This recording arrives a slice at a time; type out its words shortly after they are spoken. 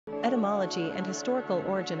Etymology and historical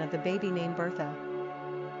origin of the baby name Bertha.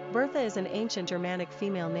 Bertha is an ancient Germanic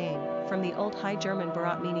female name, from the Old High German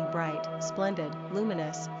beraht meaning bright, splendid,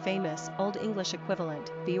 luminous, famous, Olde English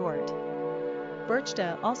equivalent, beorht.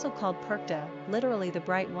 Bertha, also called Perchta, literally the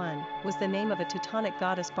bright one, was the name of a Teutonic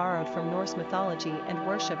goddess borrowed from Norse mythology and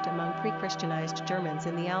worshipped among pre-Christianized Germans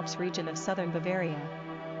in the Alps region of southern Bavaria.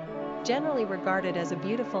 Generally regarded as a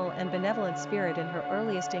beautiful and benevolent spirit in her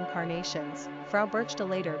earliest incarnations, Frau Berchta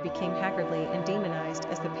later became haggardly and demonized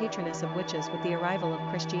as the patroness of witches with the arrival of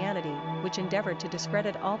Christianity, which endeavored to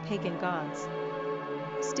discredit all pagan gods.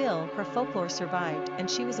 Still, her folklore survived, and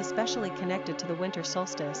she was especially connected to the winter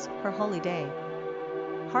solstice, her holy day.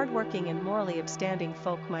 Hardworking and morally upstanding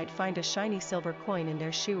folk might find a shiny silver coin in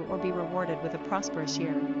their shoe or be rewarded with a prosperous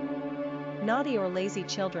year. Naughty or lazy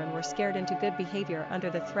children were scared into good behavior under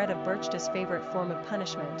the threat of Berchta's favorite form of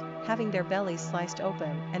punishment, having their bellies sliced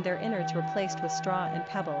open and their innards replaced with straw and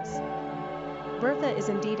pebbles. Bertha is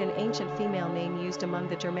indeed an ancient female name used among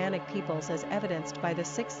the Germanic peoples as evidenced by the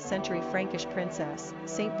 6th century Frankish princess,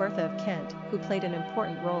 Saint Bertha of Kent, who played an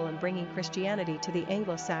important role in bringing Christianity to the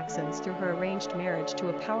Anglo-Saxons through her arranged marriage to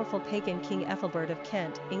a powerful pagan King Ethelbert of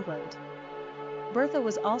Kent, England. Bertha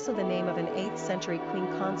was also the name of an 8th century queen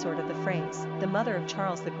consort of the Franks, the mother of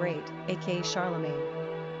Charles the Great, aka Charlemagne.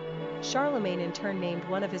 Charlemagne in turn named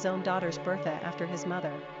one of his own daughters Bertha after his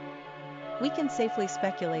mother. We can safely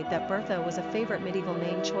speculate that Bertha was a favorite medieval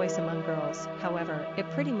name choice among girls, however, it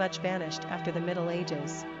pretty much vanished after the Middle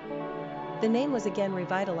Ages. The name was again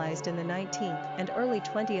revitalized in the 19th and early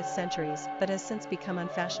 20th centuries but has since become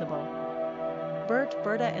unfashionable. Bert,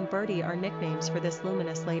 Berta and Bertie are nicknames for this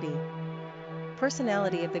luminous lady.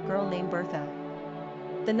 Personality of the girl named Bertha.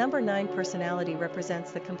 The number 9 personality represents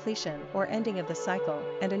the completion or ending of the cycle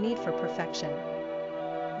and a need for perfection.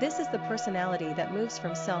 This is the personality that moves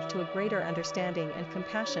from self to a greater understanding and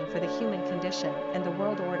compassion for the human condition and the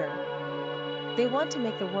world order. They want to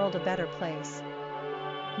make the world a better place.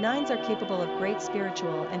 9s are capable of great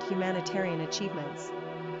spiritual and humanitarian achievements.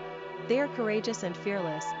 They are courageous and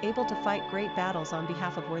fearless, able to fight great battles on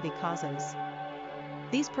behalf of worthy causes.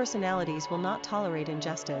 These personalities will not tolerate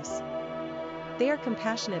injustice. They are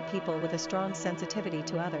compassionate people with a strong sensitivity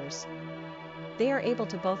to others. They are able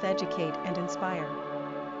to both educate and inspire.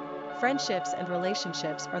 Friendships and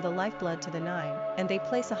relationships are the lifeblood to the 9, and they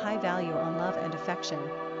place a high value on love and affection.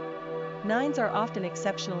 9s are often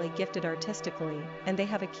exceptionally gifted artistically, and they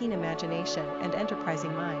have a keen imagination and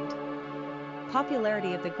enterprising mind.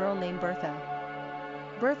 Popularity of the girl named Bertha.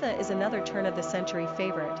 Bertha is another turn-of-the-century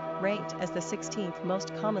favorite, ranked as the 16th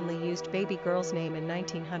most commonly used baby girl's name in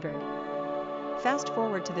 1900. Fast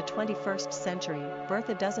forward to the 21st century,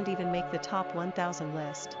 Bertha doesn't even make the top 1,000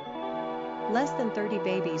 list. Less than 30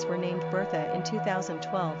 babies were named Bertha in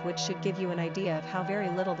 2012, which should give you an idea of how very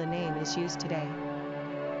little the name is used today.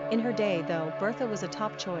 In her day though, Bertha was a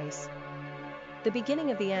top choice. The beginning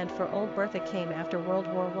of the end for old Bertha came after World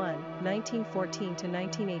War I, 1914 to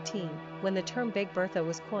 1918, when the term Big Bertha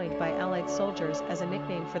was coined by Allied soldiers as a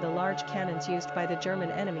nickname for the large cannons used by the German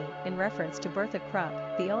enemy, in reference to Bertha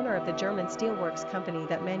Krupp, the owner of the German steelworks company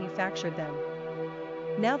that manufactured them.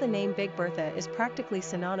 Now the name Big Bertha is practically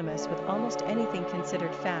synonymous with almost anything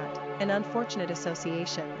considered fat, an unfortunate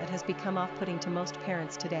association that has become off-putting to most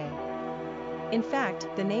parents today. In fact,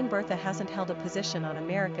 the name Bertha hasn't held a position on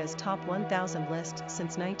America's top 1,000 list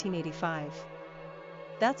since 1985.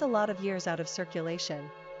 That's a lot of years out of circulation.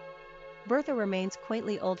 Bertha remains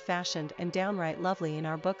quaintly old-fashioned and downright lovely in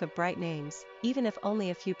our book of bright names, even if only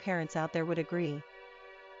a few parents out there would agree.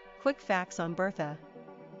 Quick facts on Bertha.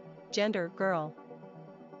 Gender, girl.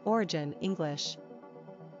 Origin, English.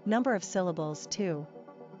 Number of syllables, 2.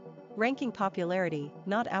 Ranking popularity,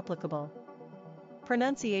 not applicable.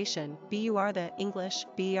 Pronunciation, beorht, English,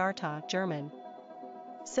 beorht, German.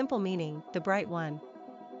 Simple meaning, the bright one.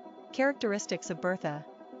 Characteristics of Bertha.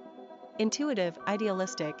 Intuitive,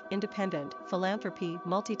 idealistic, independent, philanthropy,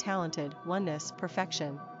 multi-talented, oneness,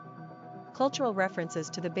 perfection. Cultural references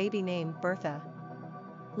to the baby name Bertha.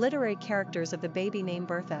 Literary characters of the baby name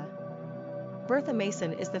Bertha. Bertha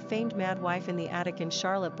Mason is the famed mad wife in the attic in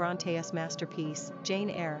Charlotte Bronte's masterpiece,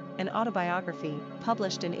 Jane Eyre, an autobiography,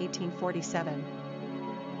 published in 1847.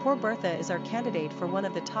 Poor Bertha is our candidate for one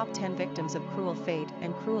of the top 10 victims of cruel fate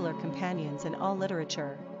and crueler companions in all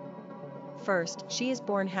literature. First, she is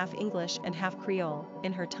born half English and half Creole.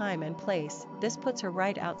 In her time and place, this puts her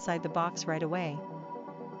right outside the box right away.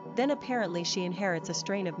 Then apparently she inherits a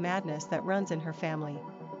strain of madness that runs in her family.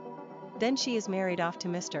 Then she is married off to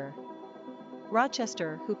Mr.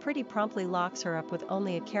 Rochester, who pretty promptly locks her up with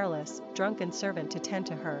only a careless, drunken servant to tend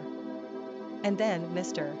to her. And then,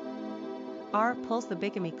 Mr. R pulls the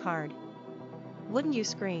bigamy card. Wouldn't you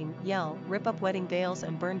scream, yell, rip up wedding veils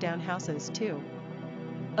and burn down houses too?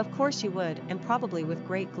 Of course you would, and probably with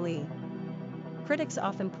great glee. Critics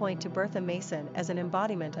often point to Bertha Mason as an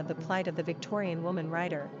embodiment of the plight of the Victorian woman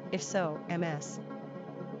writer. If so, Ms.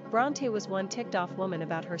 Bronte was one ticked-off woman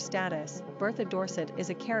about her status. Bertha Dorset is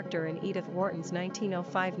a character in Edith Wharton's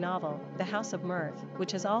 1905 novel, The House of Mirth,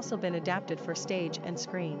 which has also been adapted for stage and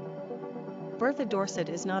screen. Bertha Dorset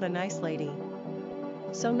is not a nice lady.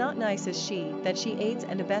 So not nice is she that she aids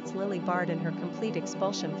and abets Lily Bard in her complete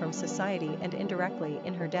expulsion from society and indirectly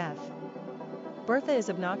in her death. Bertha is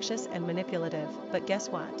obnoxious and manipulative, but guess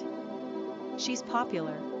what? She's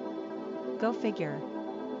popular. Go figure.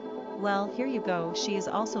 Well, here you go, she is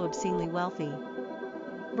also obscenely wealthy.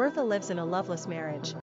 Bertha lives in a loveless marriage,